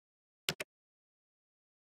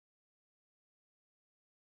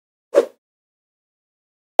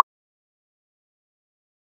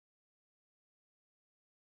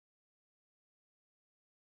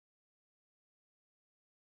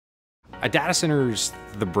A data center's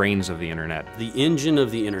the brains of the internet. The engine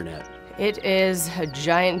of the internet. It is a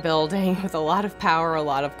giant building with a lot of power, a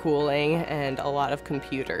lot of cooling, and a lot of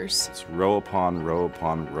computers. It's row upon row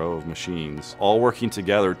upon row of machines, all working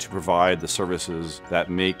together to provide the services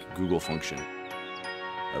that make Google function.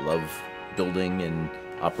 I love building and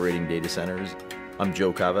operating data centers. I'm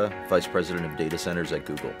Joe Cava, Vice President of Data Centers at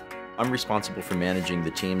Google. I'm responsible for managing the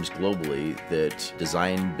teams globally that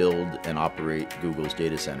design, build, and operate Google's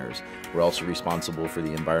data centers. We're also responsible for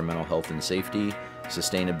the environmental health and safety,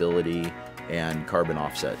 sustainability, and carbon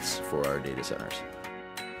offsets for our data centers.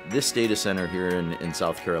 This data center here in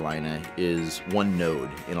South Carolina is one node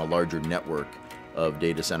in a larger network of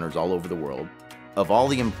data centers all over the world. Of all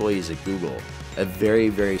the employees at Google, a very,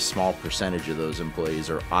 very small percentage of those employees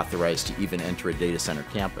are authorized to even enter a data center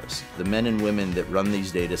campus. The men and women that run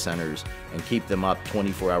these data centers and keep them up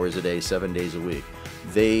 24 hours a day, 7 days a week,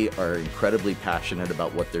 they are incredibly passionate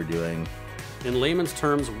about what they're doing. In layman's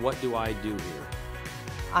terms, what do I do here?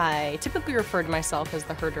 I typically refer to myself as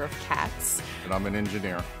the herder of cats. And I'm an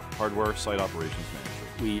engineer, hardware site operations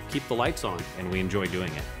manager. We keep the lights on. And we enjoy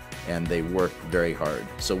doing it. And they work very hard.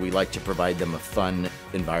 So we like to provide them a fun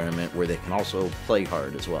environment where they can also play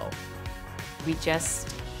hard as well. We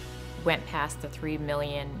just went past the 3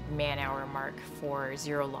 million man-hour mark for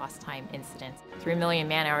zero lost time incidents. 3 million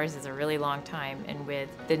man-hours is a really long time, and with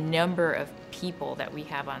the number of people that we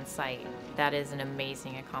have on site, that is an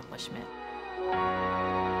amazing accomplishment.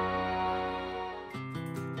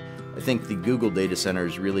 I think the Google data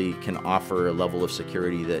centers really can offer a level of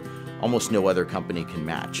security that almost no other company can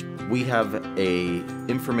match. We have an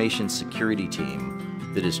information security team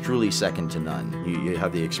that is truly second to none. You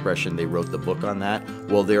have the expression, they wrote the book on that.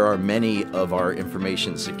 Well, there are many of our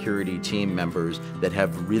information security team members that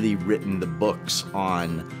have really written the books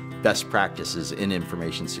on best practices in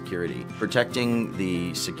information security. Protecting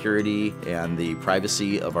the security and the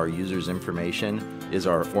privacy of our users' information is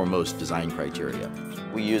our foremost design criteria.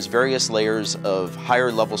 We use various layers of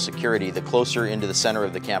higher level security the closer into the center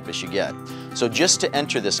of the campus you get. So just to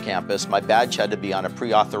enter this campus, my badge had to be on a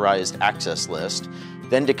pre-authorized access list.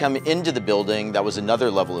 Then to come into the building, that was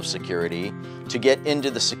another level of security. To get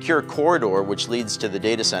into the secure corridor, which leads to the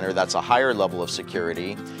data center, that's a higher level of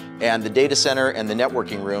security. And the data center and the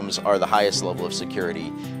networking rooms are the highest level of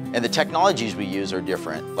security. And the technologies we use are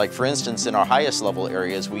different. Like for instance, in our highest level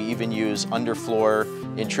areas, we even use underfloor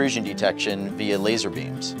intrusion detection via laser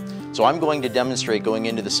beams. So I'm going to demonstrate going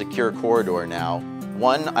into the secure corridor now.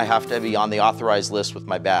 One, I have to be on the authorized list with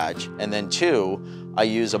my badge. And then two, I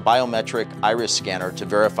use a biometric iris scanner to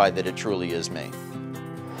verify that it truly is me.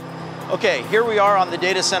 Okay, here we are on the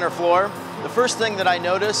data center floor. The first thing that I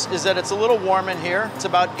notice is that it's a little warm in here. It's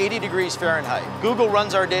about 80 degrees Fahrenheit. Google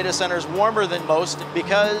runs our data centers warmer than most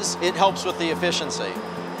because it helps with the efficiency.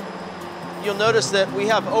 You'll notice that we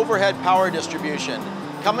have overhead power distribution.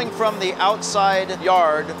 Coming from the outside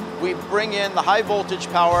yard, we bring in the high voltage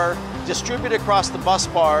power, distribute across the bus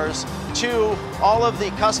bars to all of the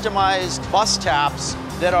customized bus taps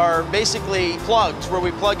that are basically plugs where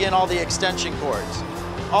we plug in all the extension cords.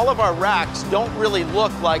 All of our racks don't really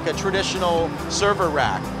look like a traditional server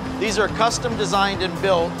rack. These are custom designed and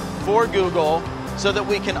built for Google so that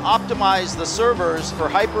we can optimize the servers for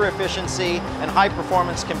hyper efficiency and high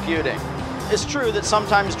performance computing. It's true that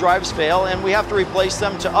sometimes drives fail and we have to replace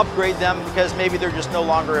them to upgrade them because maybe they're just no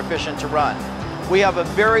longer efficient to run. We have a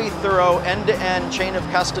very thorough end-to-end chain of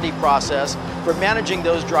custody process for managing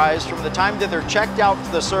those drives from the time that they're checked out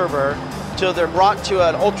to the server till they're brought to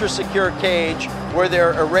an ultra-secure cage where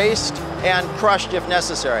they're erased and crushed if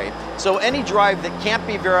necessary. So any drive that can't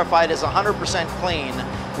be verified as 100% clean,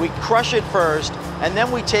 we crush it first and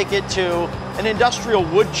then we take it to an industrial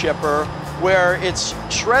wood chipper where it's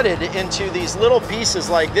shredded into these little pieces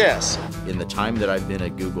like this. In the time that I've been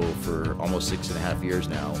at Google for almost 6.5 years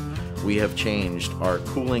now, we have changed our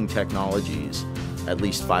cooling technologies at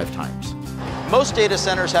least 5 times. Most data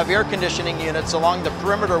centers have air conditioning units along the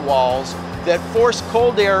perimeter walls that force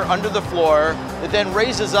cold air under the floor that then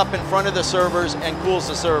raises up in front of the servers and cools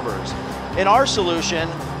the servers. In our solution,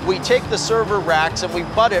 we take the server racks and we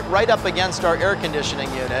butt it right up against our air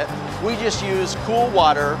conditioning unit. We just use cool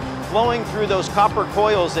water flowing through those copper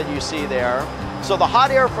coils that you see there. So the hot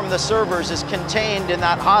air from the servers is contained in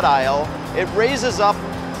that hot aisle. It raises up,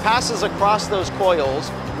 passes across those coils,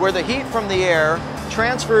 where the heat from the air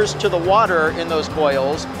transfers to the water in those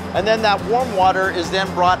coils, and then that warm water is then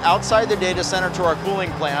brought outside the data center to our cooling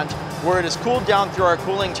plant, where it is cooled down through our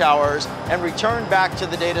cooling towers and returned back to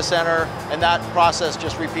the data center, and that process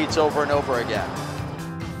just repeats over and over again.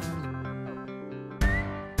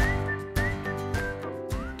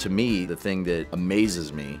 To me, the thing that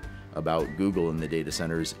amazes me about Google in the data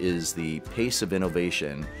centers is the pace of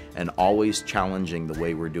innovation and always challenging the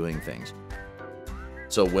way we're doing things.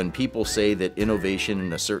 So when people say that innovation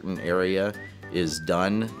in a certain area is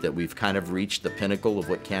done, that we've kind of reached the pinnacle of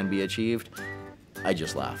what can be achieved, I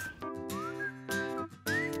just laugh.